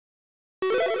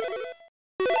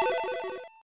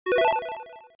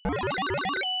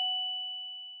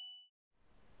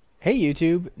Hey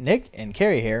YouTube, Nick and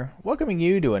Carrie here, welcoming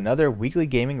you to another weekly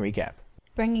gaming recap.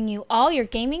 Bringing you all your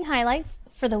gaming highlights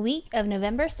for the week of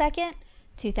November 2nd,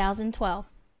 2012.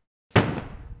 The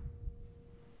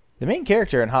main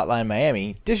character in Hotline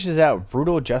Miami dishes out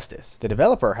brutal justice. The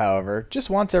developer, however, just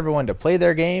wants everyone to play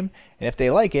their game, and if they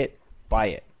like it, buy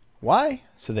it. Why?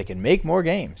 So they can make more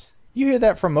games. You hear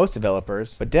that from most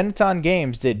developers, but Denton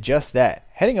Games did just that,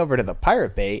 heading over to the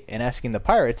Pirate Bay and asking the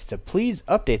pirates to please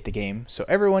update the game so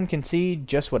everyone can see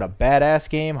just what a badass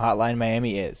game Hotline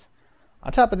Miami is.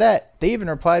 On top of that, they even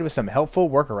replied with some helpful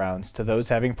workarounds to those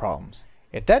having problems.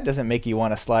 If that doesn't make you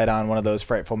want to slide on one of those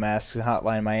frightful masks in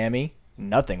Hotline Miami,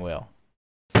 nothing will.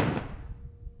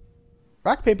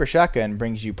 Rock Paper Shotgun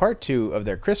brings you part 2 of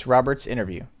their Chris Roberts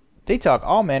interview. They talk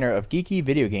all manner of geeky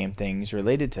video game things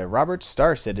related to Robert's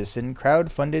Star Citizen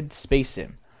crowd-funded space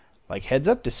sim, like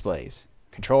heads-up displays,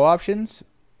 control options,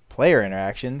 player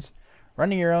interactions,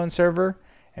 running your own server,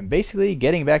 and basically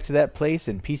getting back to that place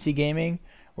in PC gaming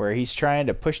where he's trying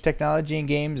to push technology in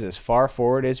games as far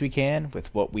forward as we can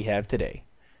with what we have today.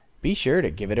 Be sure to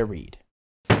give it a read.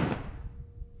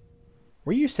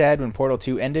 Were you sad when Portal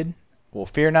 2 ended? Well,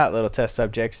 fear not, little test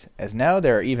subjects, as now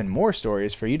there are even more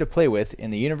stories for you to play with in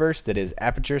the universe that is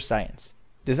Aperture Science.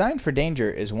 Designed for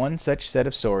Danger is one such set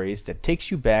of stories that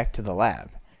takes you back to the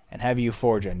lab, and have you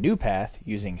forge a new path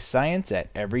using science at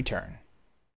every turn.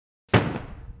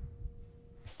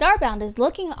 Starbound is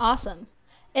looking awesome.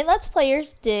 It lets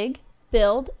players dig,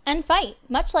 build, and fight,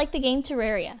 much like the game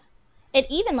Terraria. It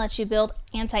even lets you build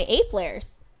Anti-Ape Lairs.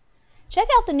 Check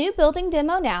out the new building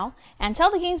demo now, and tell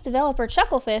the game's developer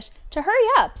Chucklefish to hurry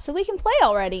up so we can play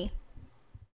already.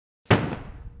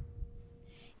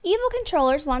 Evil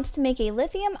Controllers wants to make a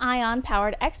lithium-ion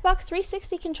powered Xbox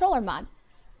 360 controller mod,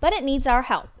 but it needs our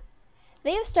help.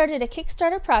 They have started a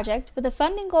Kickstarter project with a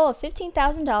funding goal of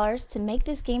 $15,000 to make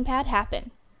this gamepad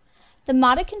happen. The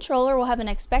modded controller will have an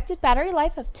expected battery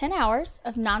life of 10 hours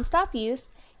of non-stop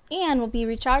use and will be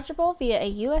rechargeable via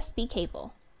a USB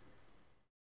cable.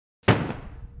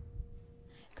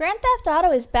 Grand Theft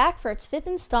Auto is back for its 5th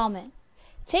installment.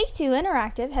 Take-Two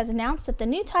Interactive has announced that the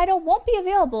new title won't be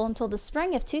available until the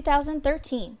spring of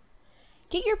 2013.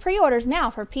 Get your pre-orders now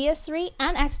for PS3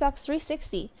 and Xbox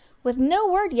 360, with no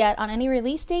word yet on any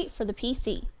release date for the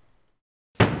PC.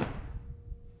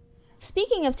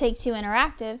 Speaking of Take-Two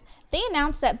Interactive, they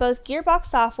announced that both Gearbox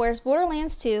Software's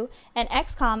Borderlands 2 and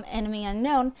XCOM Enemy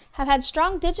Unknown have had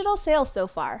strong digital sales so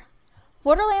far.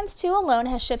 Borderlands 2 alone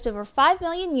has shipped over 5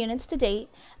 million units to date,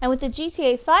 and with the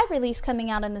GTA 5 release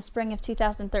coming out in the spring of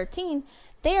 2013,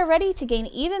 they are ready to gain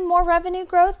even more revenue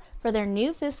growth for their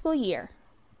new fiscal year.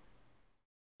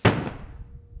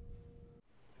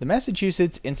 The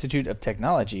Massachusetts Institute of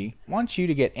Technology wants you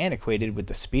to get antiquated with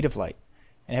the speed of light,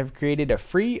 and have created a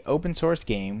free open-source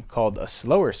game called A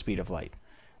Slower Speed of Light,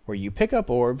 where you pick up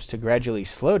orbs to gradually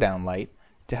slow down light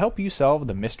to help you solve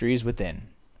the mysteries within.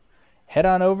 Head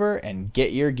on over and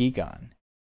get your geek on.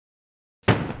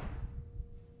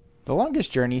 The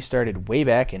Longest Journey started way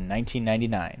back in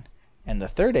 1999, and the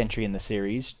third entry in the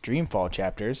series, Dreamfall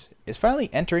Chapters, is finally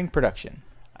entering production.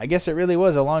 I guess it really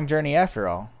was a long journey after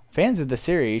all. Fans of the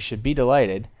series should be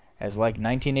delighted, as like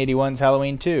 1981's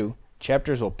Halloween 2,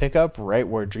 Chapters will pick up right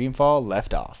where Dreamfall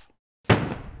left off.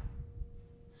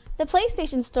 The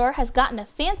PlayStation Store has gotten a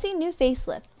fancy new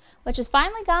facelift, which has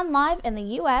finally gone live in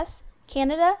the US,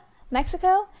 Canada,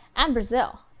 Mexico, and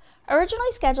Brazil.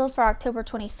 Originally scheduled for October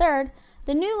 23rd,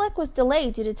 the new look was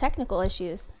delayed due to technical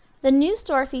issues. The new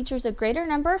store features a greater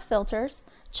number of filters,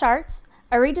 charts,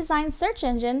 a redesigned search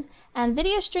engine, and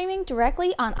video streaming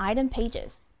directly on item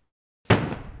pages.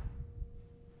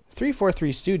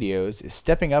 343 Studios is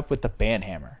stepping up with the ban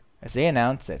hammer, as they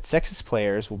announce that sexist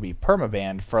players will be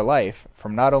permabanned for life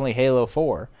from not only Halo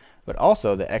 4, but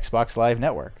also the Xbox Live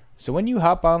Network. So when you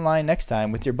hop online next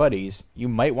time with your buddies, you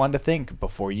might want to think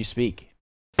before you speak.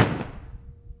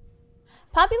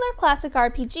 Popular classic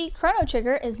RPG Chrono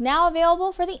Trigger is now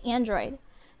available for the Android.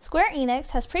 Square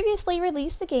Enix has previously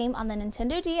released the game on the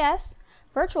Nintendo DS,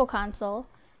 Virtual Console,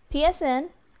 PSN,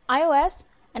 iOS,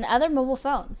 and other mobile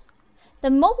phones.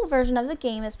 The mobile version of the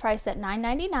game is priced at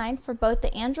 $9.99 for both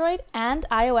the Android and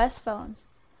iOS phones.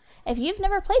 If you've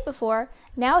never played before,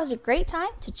 now is a great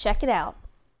time to check it out.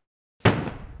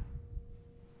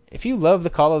 If you love the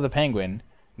Call of the Penguin,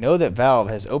 know that Valve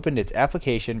has opened its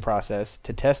application process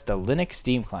to test the Linux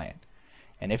Steam client.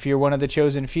 And if you're one of the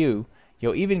chosen few,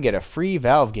 you'll even get a free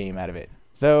Valve game out of it.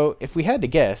 Though, if we had to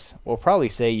guess, we'll probably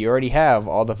say you already have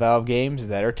all the Valve games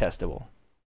that are testable.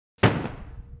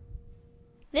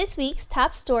 This week's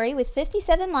top story with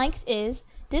 57 likes is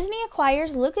Disney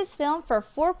acquires Lucasfilm for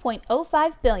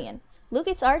 $4.05 billion,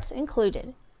 LucasArts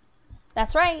included.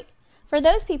 That's right. For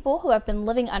those people who have been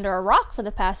living under a rock for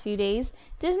the past few days,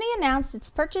 Disney announced its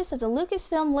purchase of the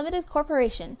Lucasfilm Limited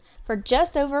Corporation for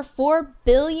just over $4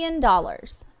 billion.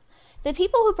 The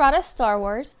people who brought us Star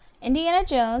Wars, Indiana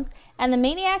Jones, and the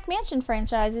Maniac Mansion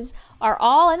franchises are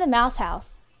all in the Mouse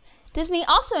House. Disney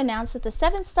also announced that the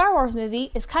 7th Star Wars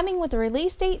movie is coming with a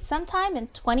release date sometime in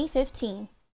 2015.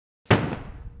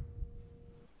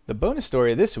 The bonus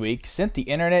story this week sent the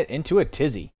internet into a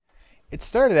tizzy. It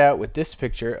started out with this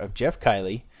picture of Jeff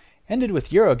Kiley, ended with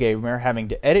Eurogamer having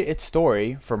to edit its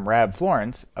story from Rab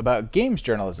Florence about games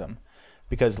journalism,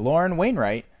 because Lauren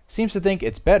Wainwright seems to think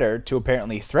it's better to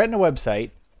apparently threaten a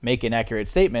website, make inaccurate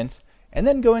statements, and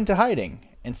then go into hiding,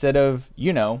 instead of,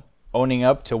 owning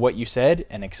up to what you said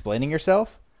and explaining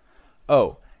yourself.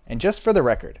 Oh, and just for the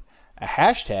record, a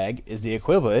hashtag is the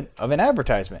equivalent of an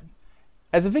advertisement.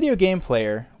 As a video game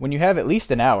player, when you have at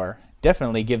least an hour,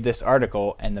 definitely give this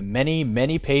article and the many,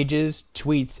 many pages,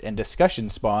 tweets, and discussion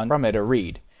spawned from it a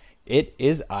read. It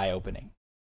is eye-opening.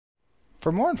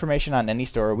 For more information on any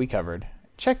story we covered,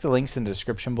 check the links in the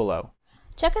description below.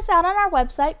 Check us out on our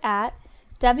website at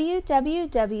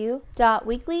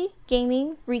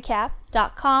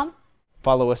www.weeklygamingrecap.com.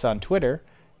 Follow us on Twitter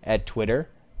at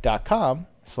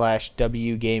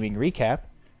twitter.com/wgamingrecap,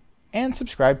 and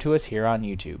subscribe to us here on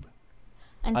YouTube.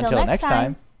 Until next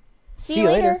time, see you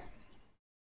later.